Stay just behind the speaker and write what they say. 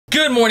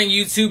Good morning,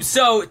 YouTube.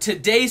 So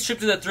today's trip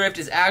to the thrift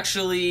is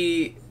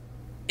actually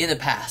in the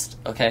past,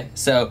 okay?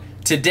 So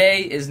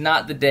today is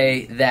not the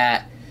day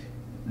that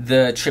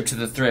the trip to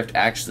the thrift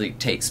actually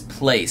takes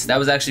place. That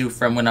was actually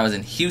from when I was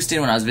in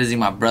Houston when I was visiting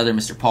my brother,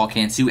 Mr. Paul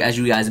Cantu. As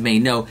you guys may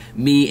know,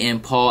 me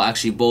and Paul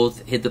actually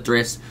both hit the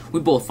thrifts. We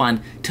both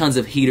find tons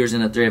of heaters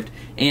in the thrift,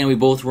 and we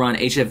both run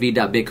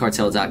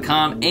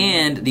hfv.bigcartel.com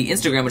and the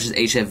Instagram, which is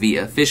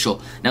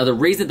hfvofficial. Now, the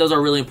reason those are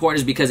really important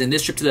is because in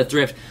this trip to the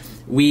thrift,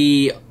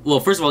 well,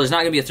 first of all, there's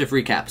not going to be a thrift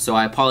recap, so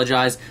I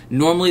apologize.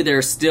 Normally,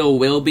 there still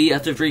will be a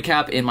thrift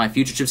recap in my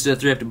future trips to the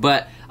thrift,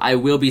 but I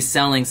will be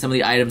selling some of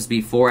the items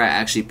before I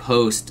actually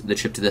post the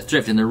trip to the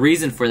thrift. And the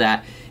reason for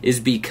that is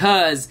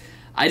because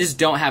I just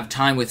don't have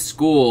time with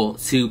school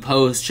to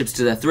post trips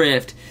to the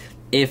thrift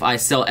if I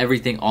sell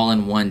everything all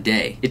in one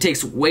day. It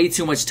takes way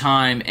too much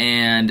time,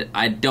 and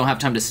I don't have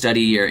time to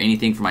study or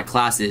anything for my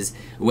classes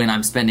when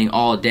I'm spending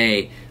all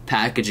day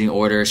packaging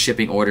orders,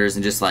 shipping orders,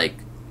 and just like,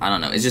 I don't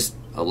know, it's just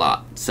a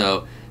lot.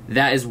 So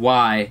that is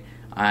why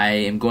I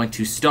am going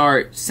to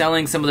start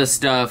selling some of the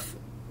stuff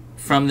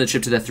from the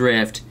trip to the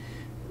thrift,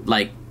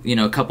 like, you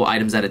know, a couple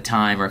items at a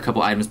time or a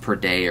couple items per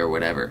day or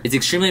whatever. It's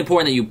extremely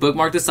important that you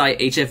bookmark the site,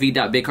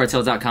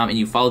 hfv.bigcartel.com, and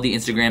you follow the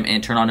Instagram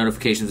and turn on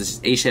notifications, which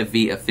is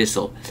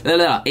hfvofficial.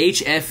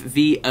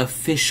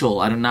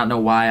 hfvofficial. I do not know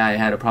why I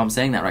had a problem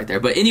saying that right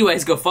there. But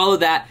anyways, go follow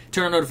that,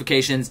 turn on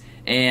notifications,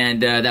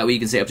 and that way you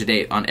can stay up to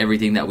date on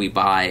everything that we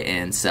buy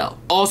and sell.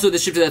 Also, the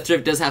trip to the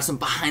thrift does have some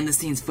behind the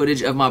scenes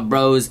footage of my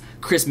bro's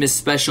Christmas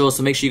special,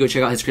 so make sure you go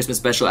check out his Christmas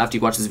special after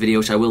you watch this video,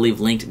 which I will leave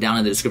linked down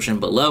in the description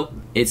below.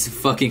 It's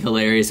fucking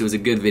hilarious. It was a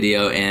good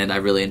video and I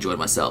really enjoyed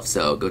myself,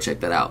 so go check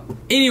that out.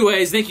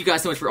 Anyways, thank you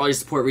guys so much for all your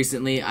support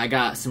recently. I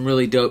got some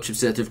really dope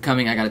trips to the thrift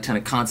coming. I got a ton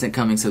of content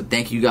coming, so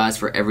thank you guys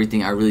for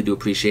everything. I really do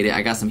appreciate it.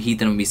 I got some heat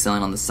that I'm gonna be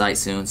selling on the site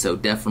soon, so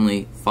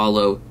definitely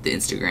follow the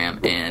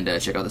Instagram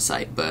and check out the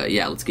site. But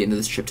yeah, let's get into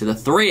this trip to the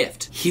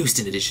thrift.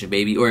 Houston edition,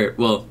 baby. Or,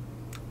 well,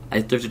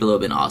 I thrifted a little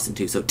bit in Austin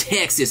too, so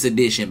Texas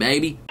edition,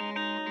 baby.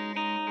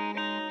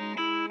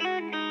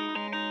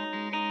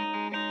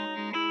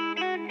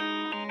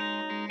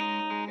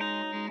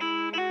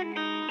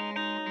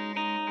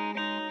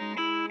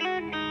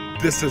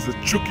 This is a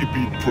Chucky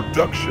Beat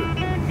production.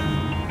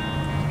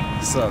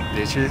 What's up,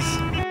 bitches?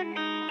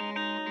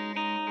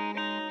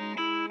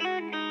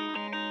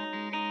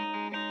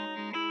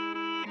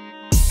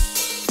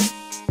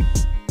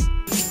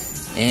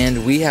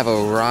 And we have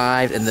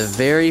arrived, and the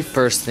very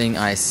first thing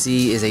I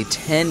see is a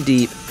 10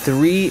 deep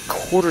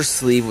 3/4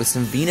 sleeve with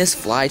some Venus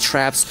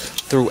flytraps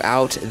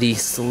throughout the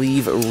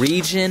sleeve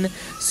region.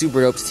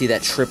 Super dope to see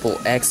that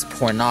XXX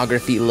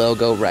pornography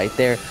logo right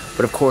there.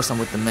 But of course, I'm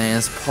with the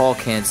man's Paul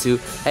Cantu.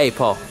 Hey,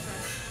 Paul,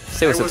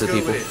 say what's up to the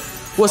people.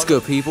 What's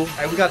good, people?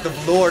 Hey, we got the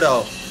velour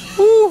though.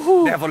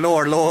 Woohoo! That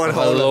velour, Lord.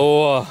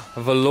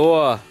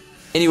 Velour.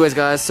 Anyways,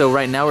 guys, so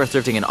right now we're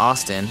thrifting in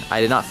Austin. I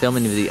did not film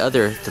any of the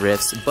other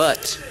thrifts,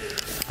 but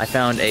I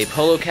found a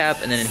polo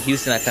cap, and then in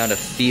Houston I found a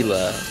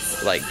Fila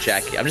like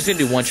jacket. I'm just gonna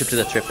do one trip to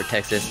the thrift for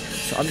Texas,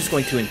 so I'm just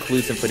going to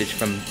include some footage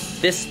from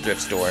this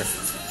thrift store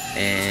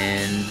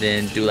and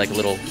then do like a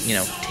little, you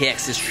know,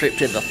 Texas trip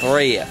to the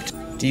thrift.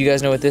 Do you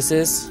guys know what this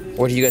is?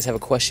 Or do you guys have a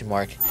question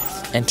mark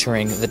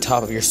entering the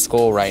top of your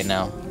skull right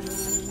now?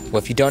 Well,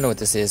 if you don't know what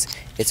this is,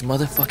 it's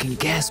motherfucking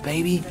Guess,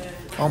 baby.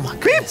 Oh my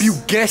goodness. You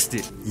guessed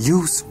it.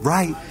 Use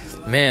right.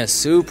 Man,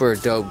 super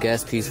dope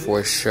Guess piece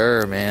for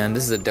sure, man.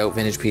 This is a dope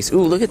vintage piece.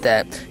 Ooh, look at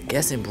that.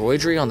 Guess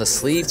embroidery on the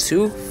sleeve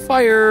too.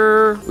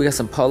 Fire! We got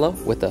some Polo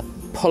with the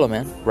Polo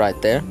Man right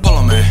there.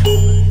 Polo Man,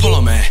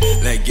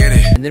 let's get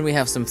it. And then we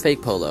have some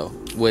fake Polo,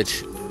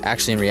 which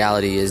actually in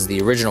reality is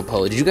the original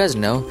Polo. Did you guys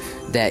know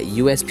that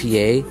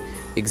USPA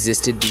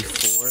existed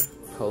before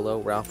Polo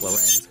Ralph Lauren?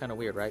 It's kind of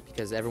weird, right?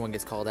 Because everyone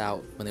gets called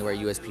out when they wear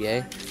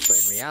USPA, but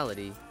in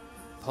reality,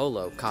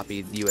 Polo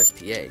copied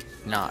USPA,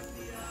 not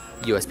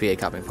USPA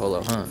copying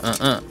Polo.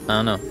 I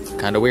don't know.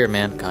 Kind of weird,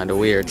 man. Kind of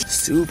weird.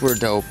 Super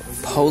dope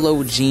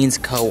Polo Jeans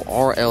Co.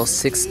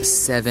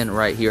 RL67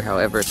 right here.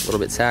 However, it's a little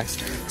bit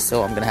taxed,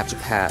 so I'm gonna have to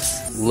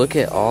pass. Look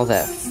at all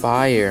that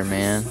fire,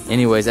 man.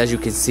 Anyways, as you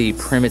can see,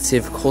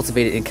 primitive,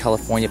 cultivated in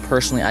California.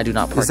 Personally, I do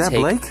not partake. Is that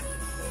Blake?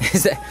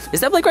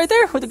 Is that Blake right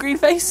there with the green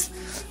face?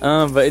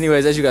 But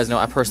anyways, as you guys know,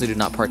 I personally do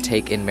not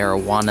partake in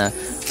marijuana,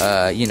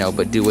 you know,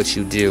 but do what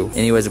you do.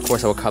 Anyways, of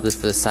course, I will cop this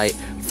for the site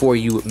for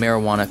you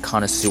marijuana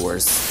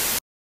connoisseurs.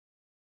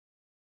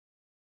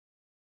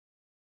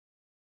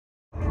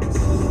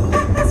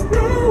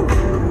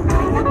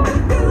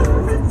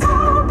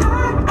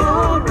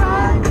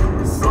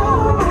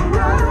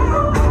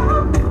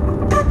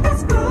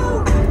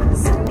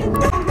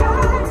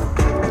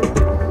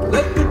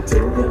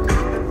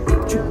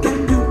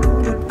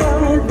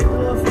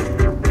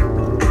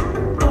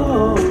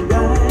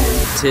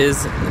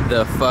 Tis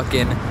the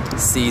fucking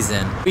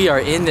season. We are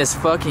in this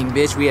fucking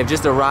bitch. We have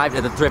just arrived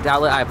at the thrift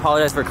outlet. I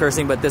apologize for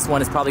cursing, but this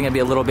one is probably gonna be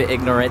a little bit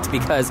ignorant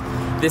because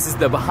this is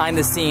the behind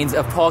the scenes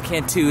of Paul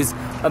Cantu's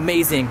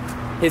amazing,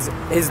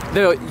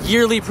 the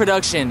yearly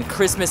production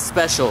Christmas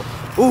special.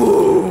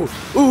 Ooh,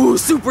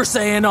 Super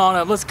Saiyan on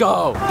him. Let's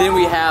go. Then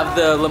we have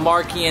the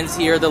Lamarckians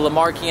here, the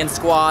Lamarckian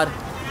squad.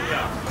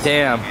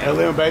 Damn.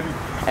 LM, baby.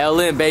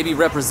 LM, baby,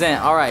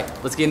 represent. All right,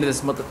 let's get into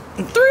this mother.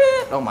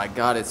 Thrift. Oh my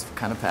God, it's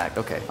kind of packed.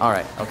 Okay, all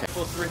right, okay.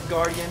 Full Thrift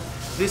Guardian.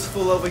 This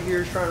fool over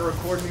here is trying to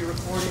record me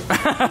recording.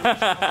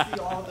 See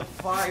all the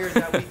fire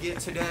that we get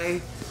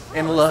today.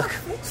 And look,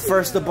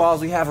 first of all,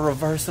 we have a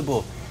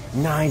reversible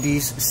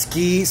 90s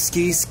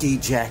ski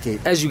jacket.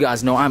 As you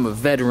guys know, I'm a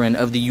veteran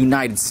of the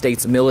United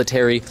States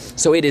military,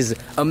 so it is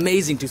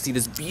amazing to see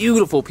this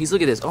beautiful piece.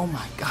 Look at this. Oh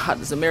my God,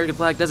 this American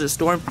flag, Desert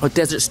Storm. A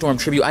Desert Storm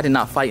tribute. I did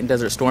not fight in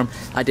Desert Storm.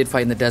 I did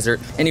fight in the desert.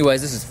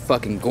 Anyways, this is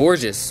fucking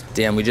gorgeous.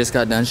 Damn, we just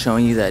got done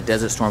showing you that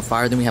Desert Storm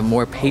fire. Then we have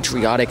more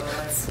patriotic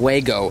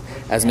fuego,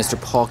 as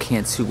Mr. Paul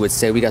Cantu would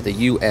say. We got the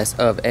US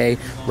of A,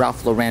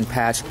 Ralph Lauren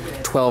patch,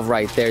 12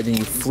 right there. Then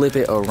you flip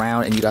it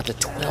around and you got the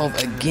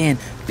 12 again.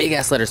 Big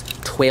ass letters,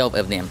 12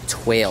 of them,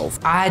 12.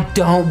 I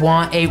don't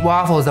want 8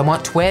 waffles, I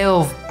want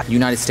 12.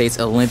 United States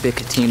Olympic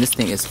team, this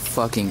thing is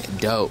fucking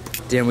dope.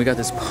 Damn, we got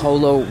this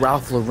Polo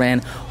Ralph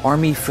Lauren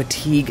Army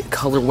Fatigue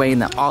colorway in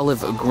the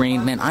olive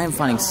green. Man, I am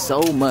finding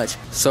so much.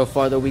 So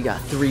far though, we got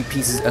 3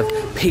 pieces of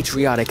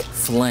patriotic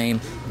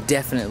flame.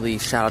 Definitely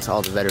shout out to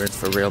all the veterans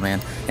for real,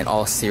 man. In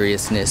all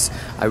seriousness,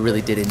 I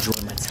really did enjoy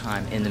my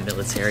time in the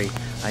military.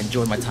 I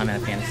enjoyed my time in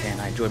Afghanistan.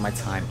 I enjoyed my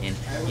time in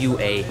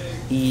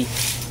UAE.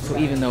 So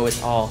even though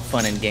it's all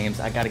fun and games,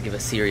 I gotta give a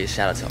serious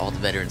shout out to all the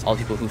veterans, all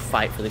the people who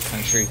fight for the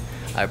country.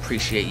 I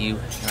appreciate you,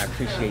 and I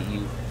appreciate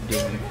you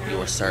doing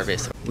your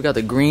service. We got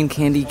the green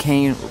candy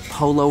cane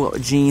Polo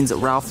jeans,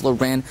 Ralph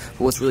Lauren.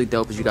 But what's really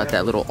dope is you got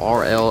that little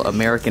RL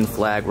American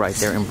flag right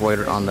there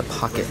embroidered on the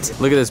pocket.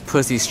 Look at this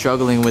pussy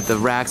struggling with the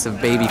racks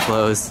of baby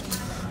clothes.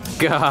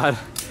 God,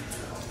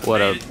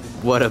 what a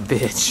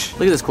bitch.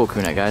 Look at this cool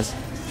crew neck, guys.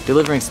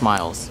 Delivering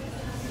smiles.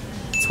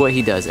 It's what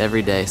he does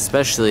every day,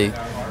 especially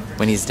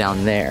when he's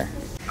down there.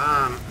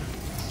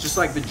 Just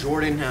like the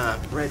Jordan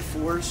Red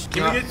 4s.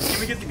 Can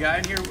we get the guy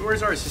in here?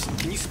 Where's our assistant?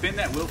 Can you spin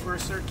that wheel for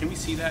us, sir? Can we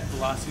see that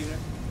velocity there?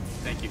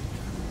 Thank you.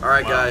 All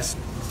right, guys.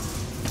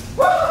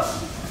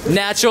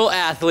 Natural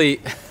athlete.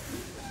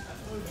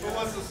 Who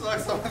wants to suck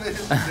some of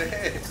this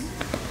today?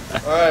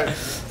 All right,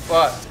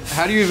 what?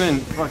 How do you even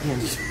fucking...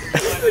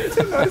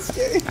 That's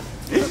gay.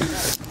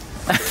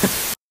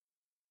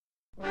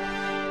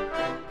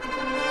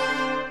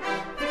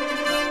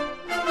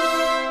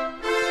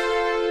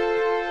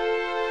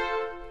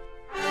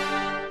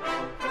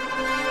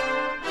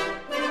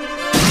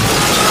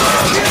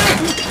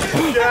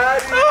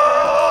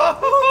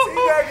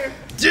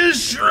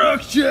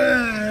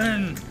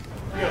 Destruction!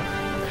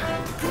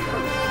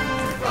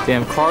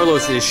 Damn,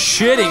 Carlos is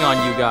shitting on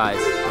you guys.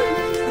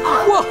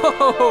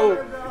 Whoa!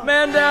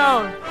 Man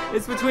down!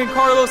 It's between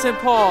Carlos and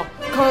Paul.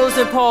 Carlos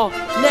and Paul,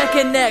 neck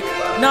and neck.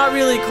 Not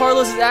really,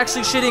 Carlos is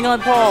actually shitting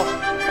on Paul.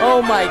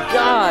 Oh my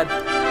God.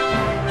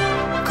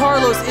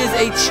 Carlos is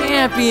a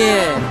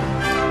champion.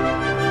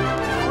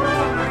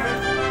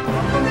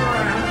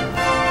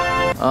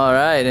 All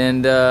right,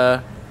 and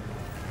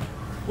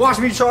Watch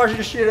me charge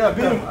this shit up.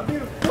 Beat him.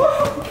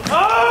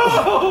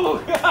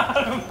 Oh!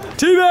 Got him!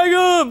 teabag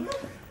him!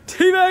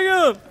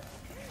 Teabag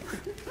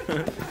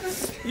him!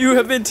 You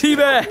have been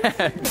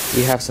teabagged!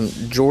 We have some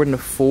Jordan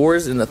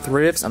 4s in the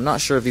thrifts. I'm not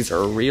sure if these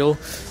are real.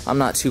 I'm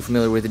not too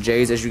familiar with the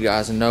J's, as you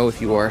guys know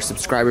if you are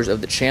subscribers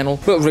of the channel.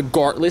 But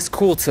regardless,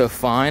 cool to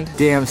find.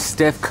 Damn,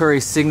 Steph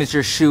Curry's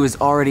signature shoe is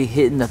already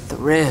hitting the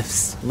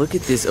thrifts. Look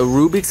at this, a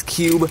Rubik's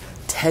Cube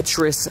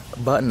Tetris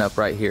button up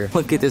right here.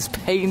 Look at this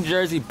Peyton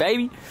jersey,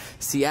 baby.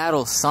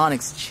 Seattle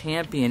Sonics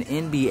champion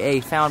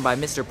NBA, found by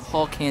Mr.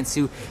 Paul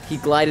Cantu. He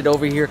glided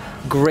over here,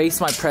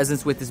 graced my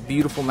presence with this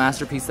beautiful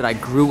masterpiece that I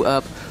grew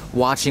up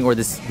watching, or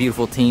this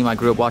beautiful team I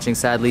grew up watching.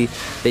 Sadly,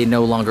 they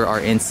no longer are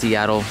in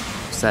Seattle.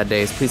 Sad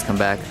days. Please come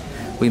back.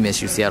 We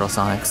miss you, Seattle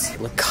Sonics.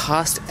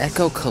 Lacoste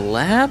Echo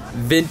collab?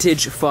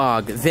 Vintage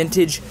Fog.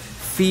 Vintage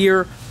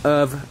Fear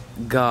of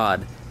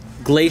God.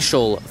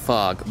 Glacial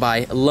Fog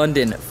by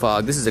London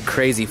Fog. This is a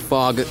crazy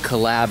fog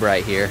collab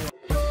right here.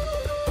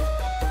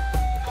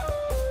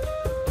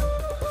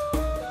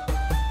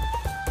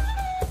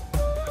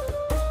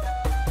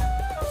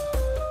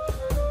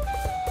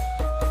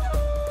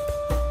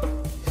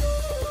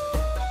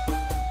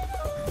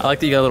 I like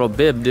that you got a little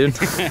bib, dude.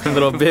 A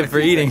little bib for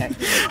eating.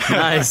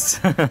 Nice.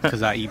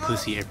 Because I eat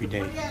pussy every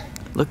day.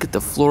 Look at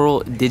the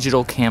floral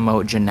digital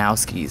camo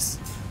Janowskis.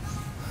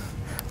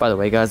 By the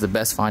way, guys, the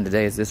best find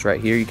today is this right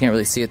here. You can't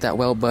really see it that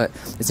well, but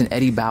it's an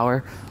Eddie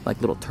Bauer,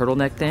 like, little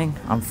turtleneck thing.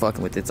 I'm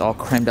fucking with it. It's all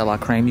creme de la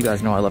creme. You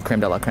guys know I love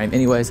creme de la creme.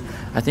 Anyways,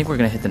 I think we're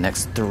gonna hit the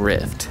next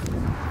thrift.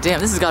 Damn,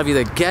 this has gotta be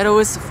the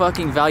ghettoest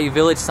fucking Value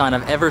Village sign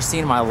I've ever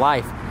seen in my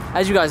life.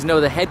 As you guys know,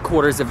 the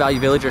headquarters of Value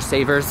Village, or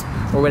Savers,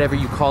 or whatever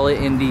you call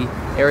it in the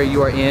area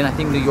you are in, I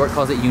think New York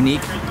calls it Unique,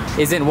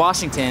 is in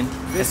Washington.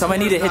 And so I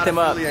need to hit them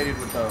up.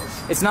 With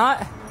those. It's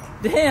not?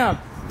 Damn,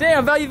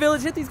 Value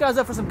Village, hit these guys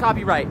up for some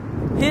copyright.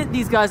 Hit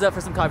these guys up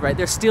for some copyright.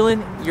 They're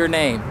stealing your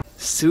name.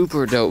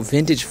 Super dope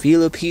vintage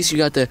Fila piece. You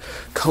got the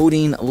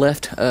codeine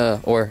left,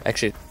 or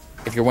actually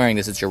if you're wearing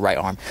this, it's your right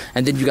arm.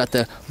 And then you got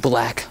the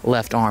black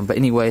left arm. But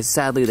anyways,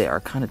 sadly, they are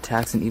kind of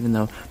taxing, even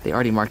though they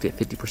already marked it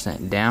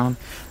 50% down.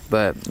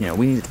 But, you know,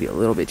 we need it to be a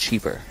little bit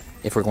cheaper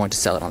if we're going to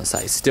sell it on the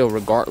site. Still,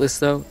 regardless,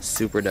 though,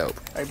 super dope.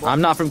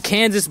 I'm not from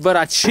Kansas, but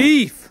I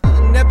chief.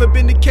 Never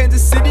been to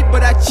Kansas City,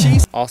 but I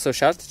cheese. Also,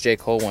 shout out to J.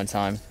 Cole one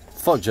time.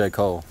 Fuck J.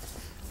 Cole.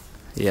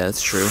 Yeah,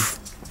 that's true.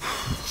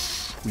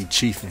 We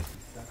chiefing.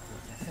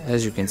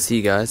 As you can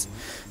see, guys,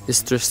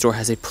 this thrift store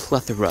has a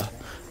plethora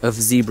of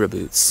zebra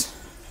boots.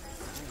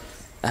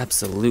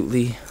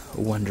 Absolutely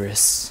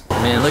wondrous.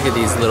 Man, look at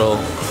these little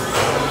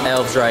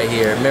elves right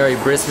here. Merry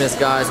Christmas,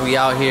 guys. We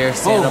out here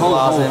Santa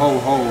Claus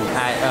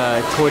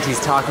at Torchy's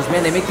Tacos.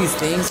 Man, they make these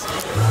things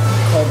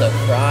called the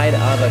fried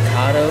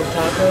avocado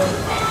taco.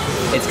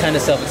 It's kind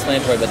of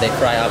self-explanatory, but they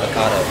fry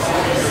avocados.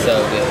 So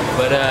good.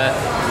 But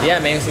yeah,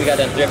 man, so we got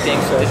done thrifting,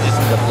 so it's just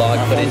some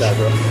vlog footage.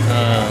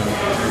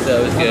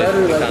 So it was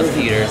good. We found some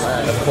heaters.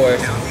 Of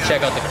course,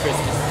 check out the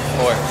Christmas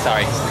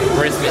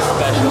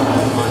special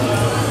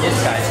on this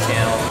guy's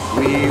channel.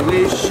 We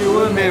wish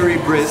you a Merry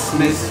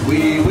Christmas.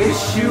 We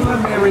wish you a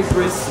Merry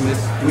Christmas.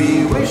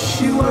 We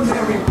wish you a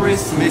Merry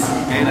Christmas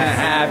and a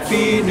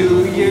Happy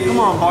New Year. Come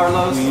on,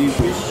 Barlos. We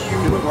wish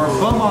you or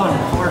come on,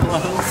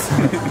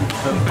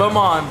 Barlos. Come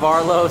on,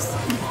 Barlos.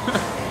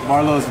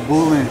 Barlos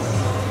bulling.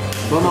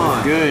 Come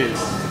on. Good.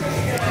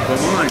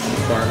 Come on,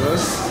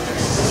 Barlos.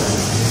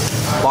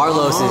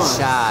 Barlos is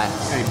shy.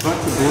 Hey, fuck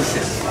the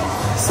bullshit.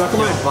 Suck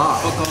my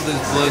box. Fuck all this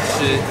blood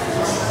shit.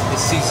 It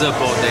seats up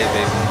all day,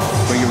 baby.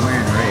 What you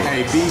wearing, right?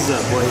 Hey, bees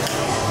up, boy.